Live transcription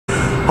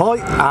Hi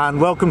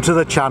and welcome to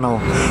the channel.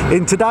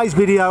 In today's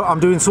video I'm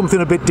doing something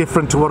a bit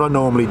different to what I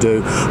normally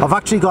do. I've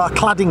actually got a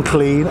cladding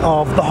clean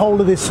of the whole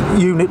of this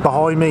unit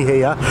behind me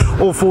here,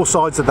 all four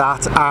sides of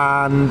that,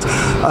 and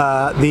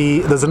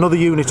there's another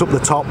unit up the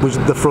top, which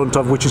the front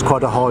of which is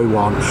quite a high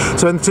one.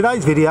 So in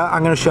today's video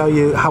I'm going to show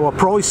you how I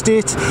priced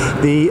it,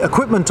 the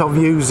equipment I'm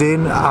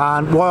using,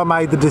 and why I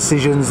made the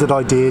decisions that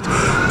I did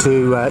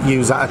to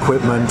use that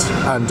equipment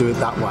and do it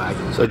that way.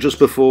 So just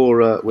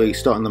before we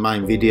start on the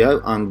main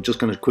video, I'm just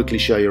going to quickly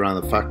show you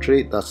around the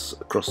factory. That's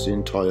across the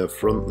entire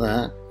front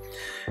there.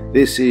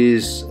 This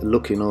is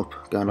looking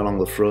up, going along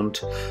the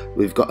front.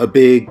 We've got a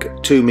big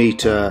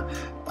 2-meter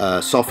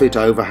soffit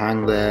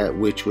overhang there,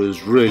 which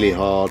was really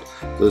hard.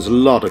 There's a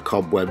lot of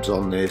cobwebs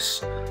on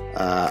this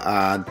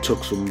and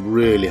took some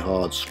really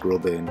hard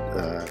scrubbing.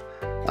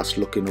 That's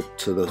looking up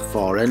to the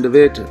far end of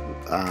it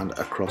and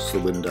across the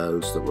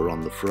windows that were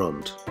on the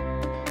front.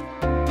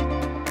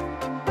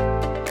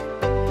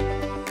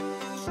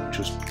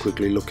 Just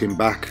quickly looking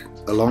back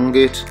along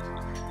it,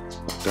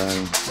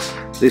 down.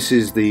 This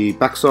is the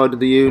back side of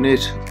the unit,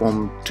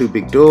 two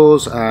big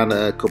doors and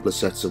a couple of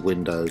sets of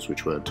windows,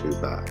 which weren't too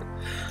bad.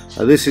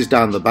 This is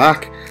down the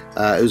back.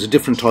 It was a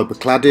different type of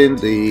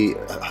cladding.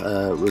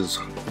 It was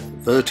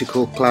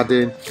vertical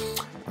cladding,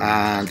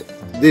 and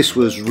this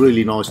was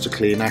really nice to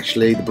clean.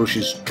 Actually, the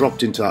brushes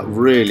dropped into that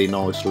really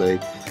nicely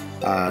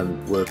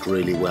and worked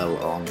really well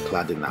on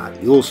cladding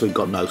that. You also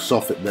got no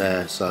soffit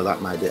there, so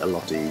that made it a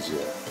lot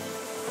easier.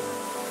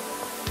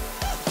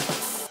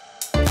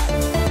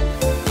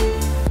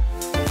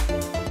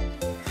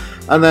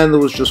 And then there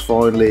was just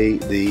finally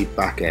the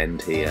back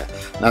end here.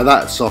 Now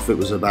that soffit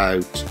was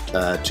about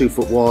 2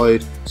 foot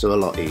wide, so a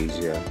lot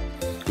easier.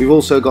 We've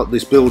also got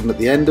this building at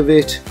the end of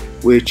it,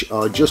 which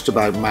I just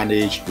about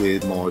managed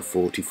with my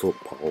 40-foot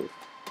pole.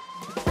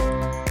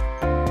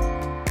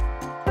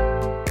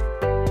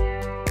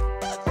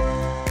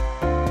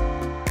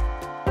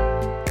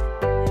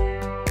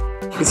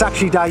 It's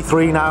actually day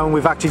 3 now and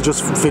we've actually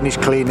just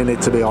finished cleaning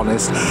it, to be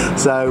honest.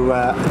 So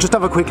just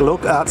have a quick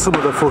look at some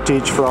of the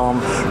footage from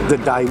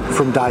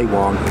day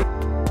 1.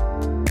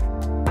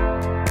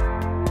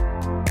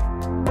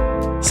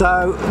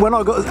 So when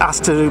I got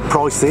asked to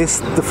price this,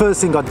 the first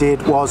thing I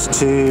did was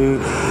to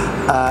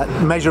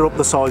measure up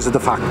the size of the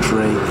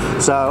factory.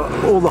 So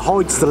all the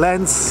heights, the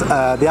lengths,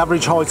 the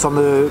average heights on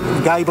the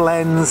gable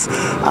ends,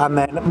 and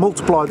then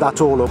multiplied that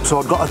all up. So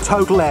I got a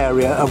total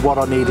area of what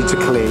I needed to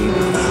clean.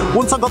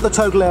 Once I got the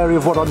total area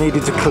of what I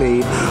needed to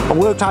clean, I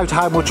worked out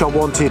how much I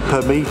wanted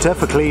per metre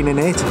for cleaning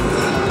it,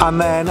 and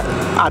then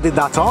added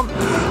that on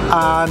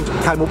and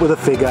came up with a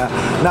figure.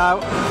 Now,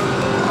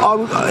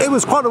 it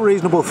was quite a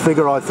reasonable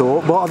figure, I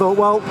thought, but I thought,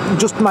 well,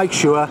 just make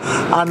sure,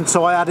 and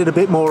so I added a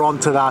bit more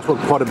onto that, well,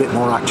 quite a bit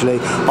more actually,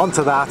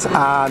 onto that,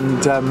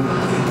 and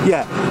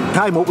yeah,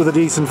 came up with a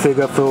decent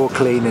figure for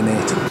cleaning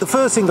it. The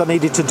first thing I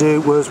needed to do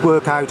was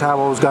work out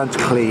how I was going to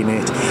clean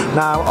it.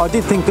 Now, I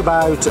did think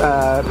about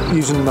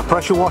using a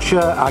pressure washer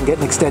and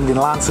getting extending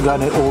lance and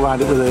going all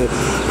around it with a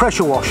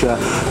pressure washer,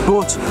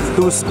 but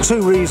there was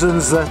 2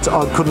 reasons that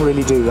I couldn't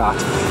really do that.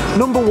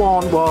 Number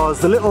 1 was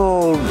the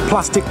little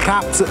plastic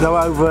caps that go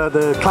over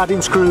the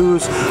cladding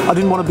screws. I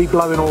didn't want to be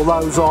blowing all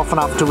those off and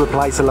have to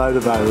replace a load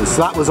of those.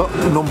 So that was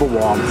number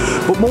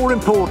 1. But more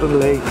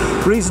importantly,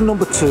 reason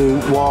number 2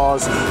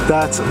 was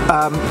that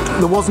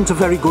there wasn't a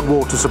very good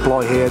water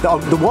supply here.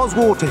 There was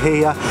water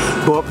here,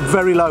 but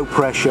very low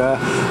pressure,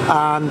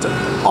 and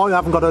I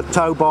haven't got a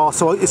tow bar,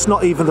 so it's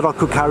not even that I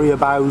could carry a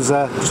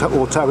bowser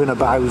or tow in a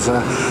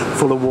bowser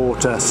full of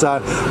water.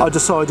 So I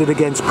decided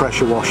against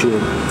pressure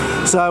washing.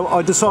 So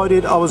I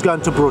decided I was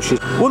going to brush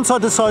it. Once I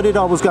decided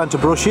I was going to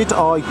brush it,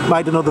 I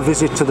made another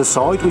visit to the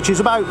site, which is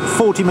about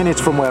 40 minutes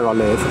from where I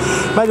live.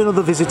 Made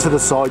another visit to the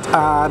site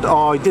and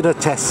I did a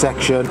test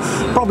section,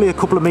 probably a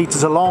couple of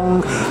metres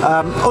along,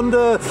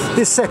 under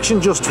this section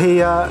just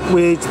here,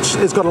 which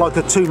has got like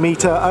a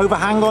 2-meter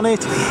overhang on it.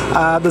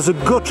 There's a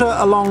gutter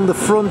along the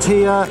front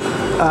here,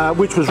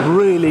 which was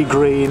really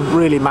green,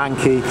 really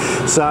manky.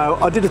 So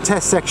I did a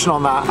test section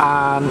on that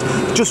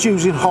and just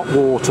using hot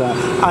water,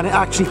 and it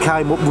actually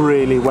came up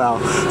really well.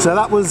 So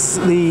that was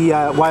the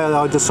way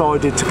I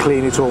decided to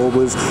clean it all,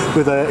 was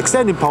with an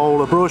extending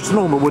pole, a brush,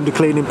 normal window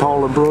cleaning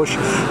pole and brush,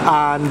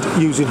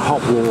 and using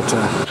hot water.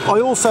 I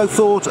also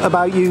thought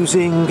about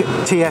using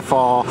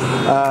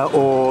TFR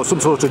or some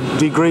sort of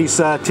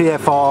degreaser,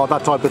 TFR,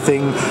 that type of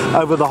thing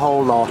over the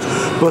whole lot.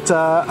 But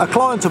a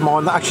client of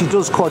mine that actually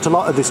does quite a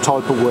lot of this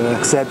type of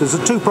work said there's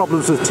 2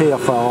 problems with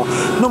TFR.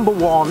 Number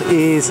 1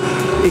 is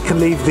it can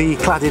leave the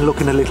cladding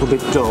looking a little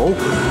bit dull,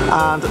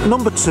 and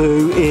number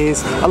 2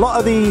 is a lot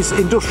of these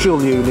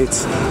industrial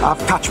units have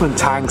catchment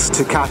tanks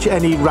to catch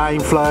any rain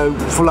flow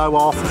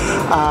off,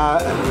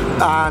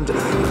 and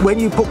when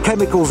you put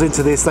chemicals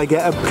into this, they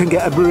can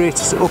get a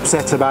bit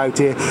upset about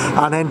it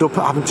and end up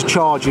having to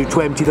charge you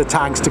to empty the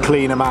tanks to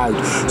clean them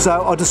out.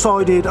 So I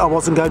decided I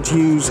wasn't going to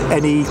use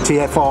any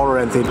TFR or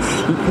anything,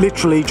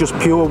 literally just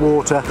pure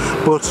water,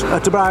 but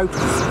at about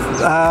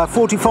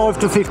 45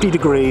 to 50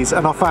 degrees,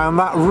 and I found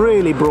that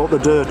really brought the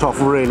dirt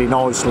off really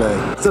nicely.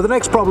 So the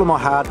next problem I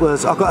had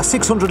was I've got a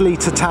 600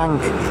 litre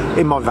tank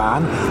in my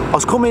van. I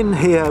was coming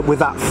here with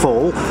that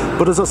full,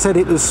 but as I said,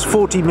 it was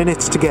 40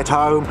 minutes to get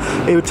home.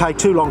 It would take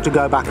too long to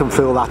go back and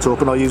fill that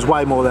up, and I used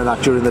way more than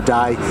that during the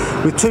day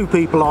with 2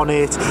 people on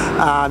it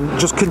and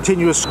just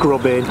continuous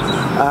scrubbing.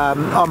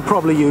 I'm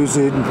probably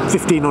using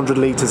 1500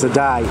 litres a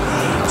day.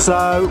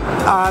 So,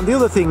 and the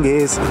other thing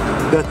is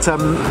that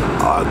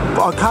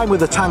I came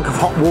with a tank of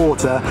hot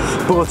water,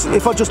 but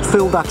if I just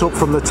filled that up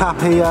from the tap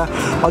here,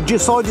 I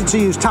decided to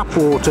use tap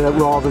water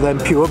rather than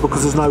pure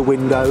because there's no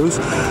windows.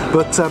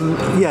 But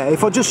yeah,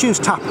 if I just use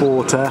tap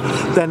water,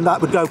 then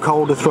that would go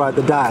colder throughout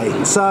the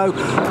day. So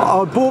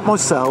I bought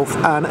myself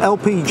an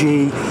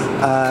LPG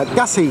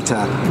gas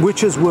heater,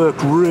 which has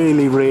worked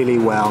really, really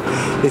well.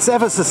 It's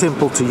ever so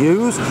simple to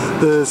use.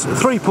 There's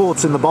 3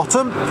 ports in the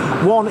bottom.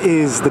 One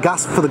is the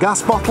gas for the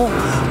gas bottle,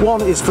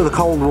 one is for the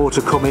cold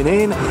water coming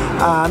in,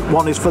 and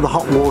one is for the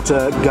hot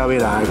water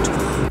going out.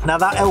 Now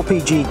that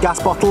LPG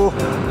gas bottle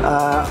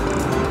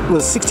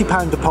was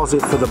 £60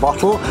 deposit for the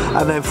bottle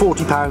and then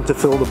 £40 to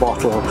fill the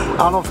bottle,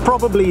 and I've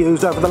probably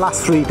used over the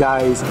last 3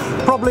 days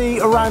probably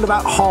around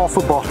about half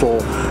a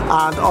bottle,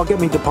 and I'll get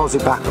my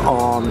deposit back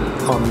on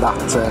that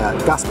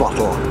gas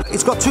bottle.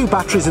 It's got 2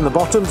 batteries in the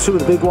bottom, 2 of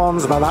the big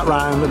ones about that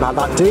round, about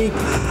that deep,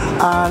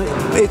 and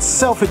it's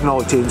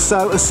self-igniting,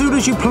 so as soon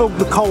as you plug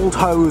the cold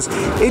hose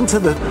into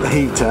the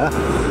heater,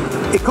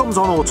 it comes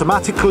on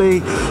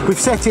automatically. We've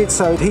set it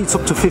so it heats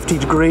up to 50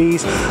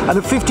 degrees, and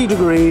at 50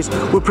 degrees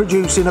we're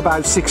producing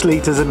about 6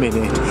 litres a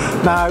minute.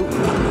 Now,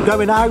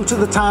 going out of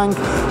the tank,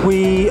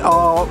 we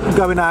are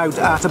going out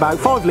at about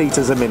 5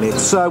 litres a minute,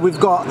 so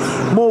we've got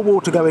more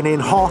water going in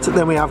hot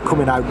than we have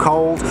coming out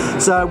cold,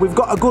 so we've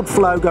got a good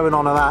flow going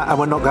on of that, and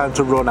we're not going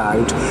to run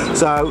out,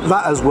 so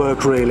that has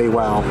worked really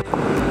well.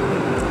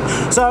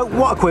 So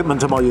what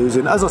equipment am I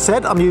using? As I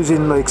said, I'm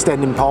using the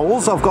extending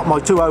poles. I've got my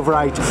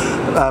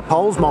 2/8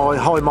 poles, my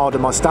high mod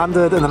and my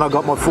standard, and then I've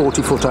got my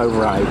 40-foot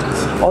over 8.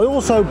 I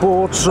also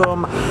bought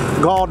some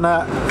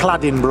Gardner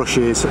cladding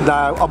brushes.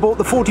 Now, I bought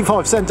the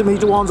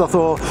 45cm ones. I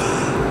thought,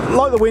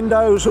 like the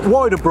windows,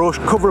 wider brush,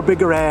 cover a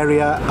bigger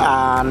area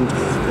and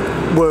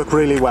work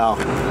really well.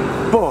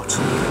 But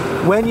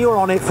when you're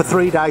on it for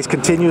 3 days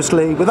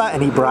continuously without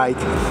any break,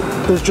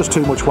 there's just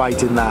too much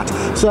weight in that.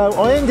 So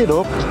I ended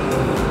up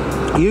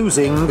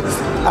using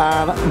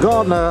a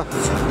Gardner,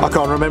 I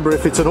can't remember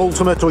if it's an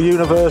ultimate or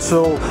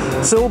universal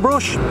sill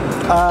brush,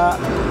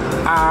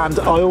 and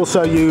I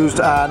also used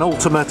an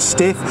ultimate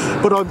stiff,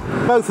 but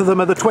both of them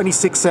are the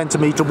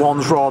 26cm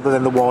ones rather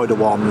than the wider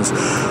ones.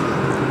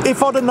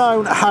 If I'd have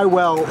known how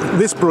well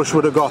this brush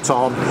would have got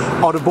on,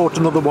 I'd have bought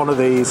another one of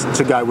these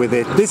to go with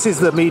it. This is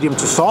the medium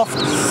to soft.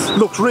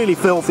 Looks really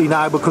filthy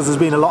now because there's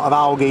been a lot of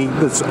algae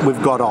that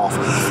we've got off,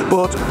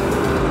 but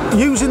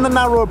using the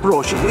narrower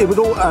brush,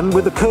 and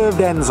with the curved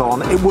ends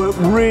on, it worked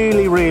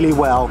really, really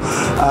well.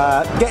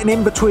 Getting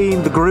in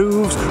between the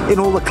grooves in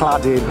all the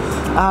cladding,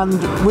 and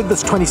with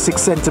this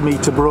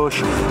 26cm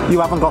brush, you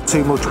haven't got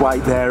too much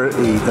weight there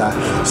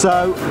either.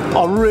 So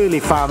I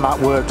really found that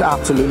worked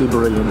absolutely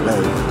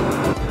brilliantly.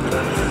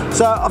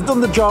 So I've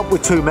done the job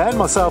with 2 men,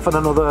 myself and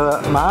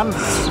another man.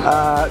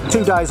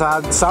 2 days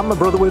I had Sam, my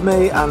brother, with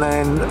me, and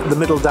then the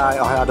middle day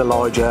I had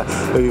Elijah,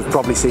 who you've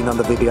probably seen on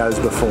the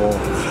videos before.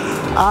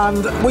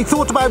 And we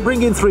thought about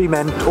bringing 3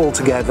 men all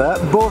together,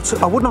 but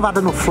I wouldn't have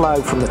had enough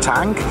flow from the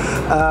tank,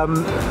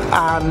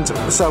 and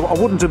so I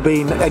wouldn't have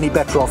been any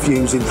better off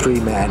using 3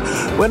 men.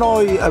 When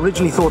I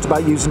originally thought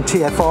about using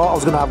TFR, I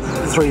was going to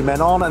have 3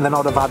 men on, and then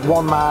I'd have had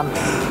 1 man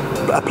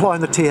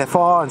applying the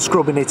TFR and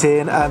scrubbing it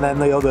in, and then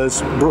the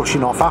others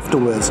brushing off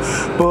afterwards.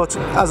 But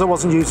as I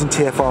wasn't using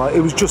TFR,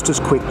 it was just as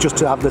quick just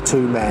to have the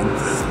 2 men,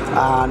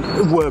 and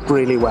it worked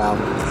really well.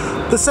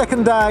 The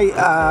second day,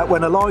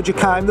 when Elijah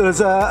came, there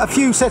was a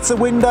few sets of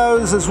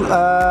windows,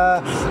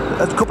 a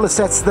couple of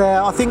sets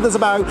there. I think there's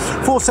about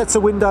 4 sets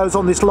of windows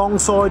on this long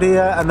side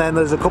here, and then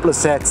there's a couple of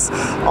sets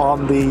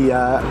on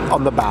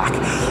the back.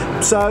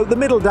 So the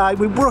middle day,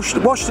 we washed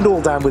it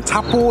all down with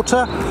tap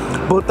water,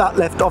 but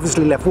that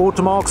obviously left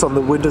watermarks on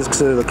the windows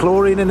because of the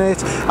chlorine in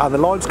it and the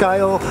lime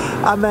scale.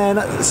 And then,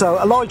 so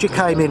Elijah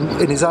came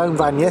in his own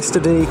van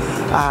yesterday,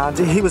 and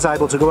he was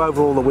able to go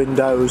over all the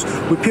windows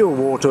with pure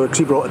water because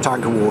he brought a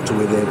tank of water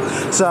with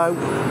him. So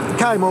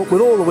came up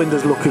with all the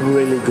windows looking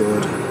really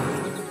good.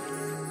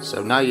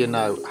 So now you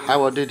know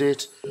how I did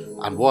it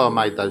and why I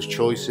made those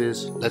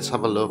choices. Let's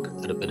have a look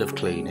at a bit of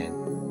cleaning.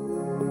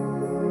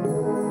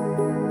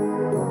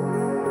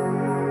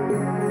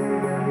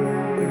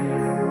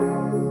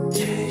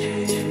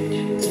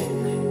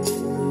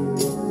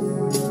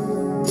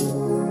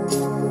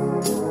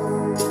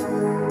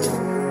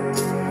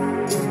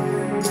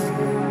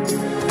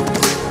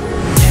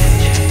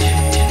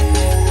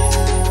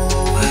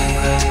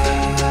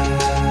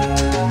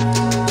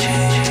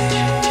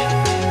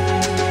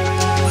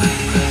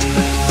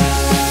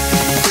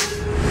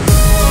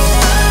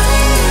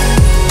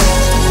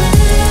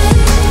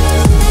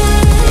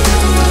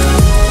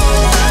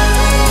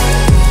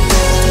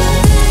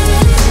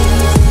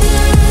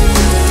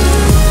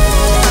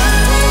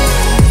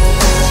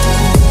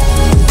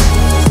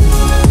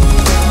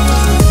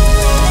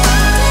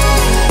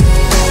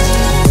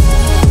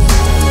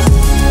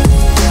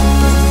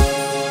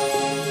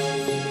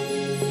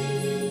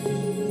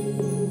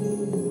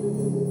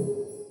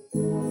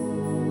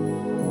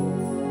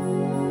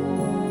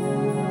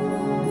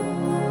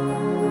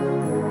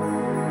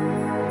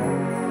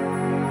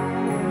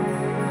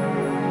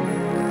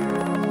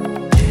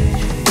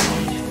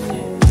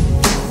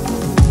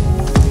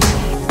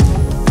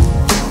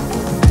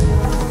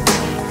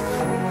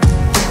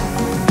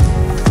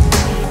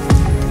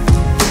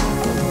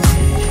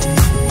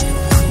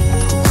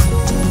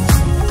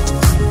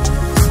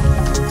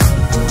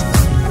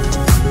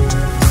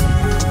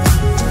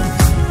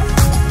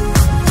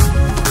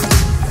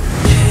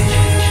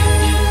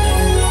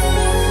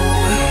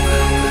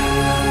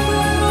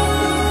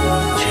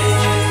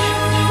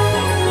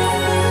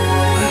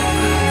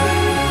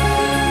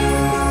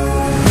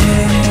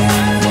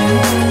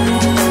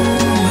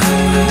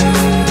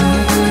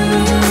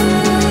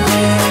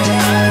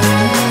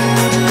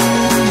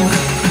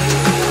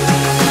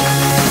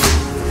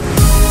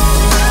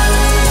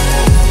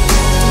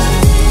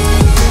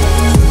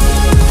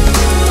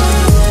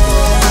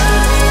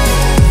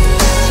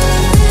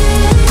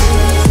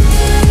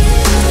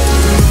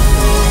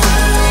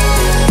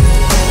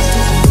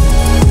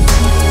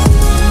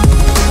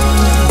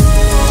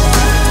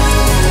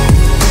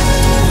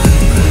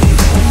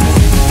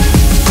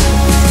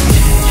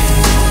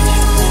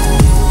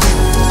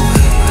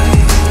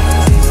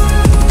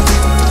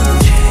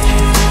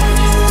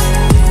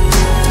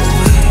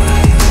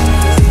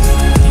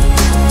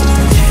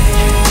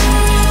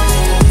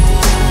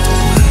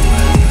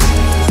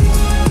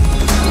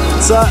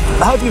 So I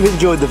hope you've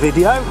enjoyed the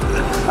video.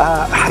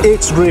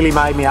 It's really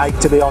made me ache,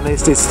 to be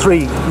honest. It's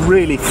 3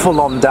 really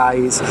full-on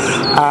days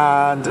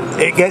and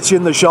it gets you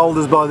in the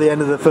shoulders by the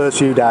end of the first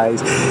few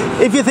days.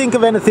 If you think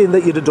of anything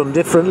that you'd have done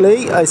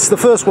differently, it's the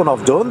first one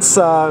I've done,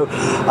 so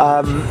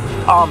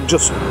I'm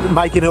just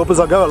making it up as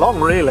I go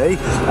along, really.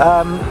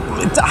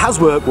 It has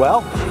worked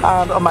well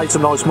and I made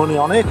some nice money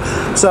on it.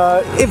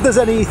 So if there's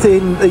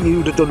anything that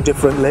you'd have done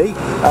differently,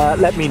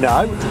 let me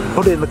know.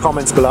 Put it in the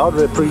comments below, I'd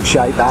really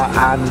appreciate that.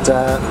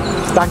 And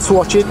thanks for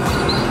watching.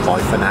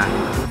 Bye for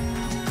now.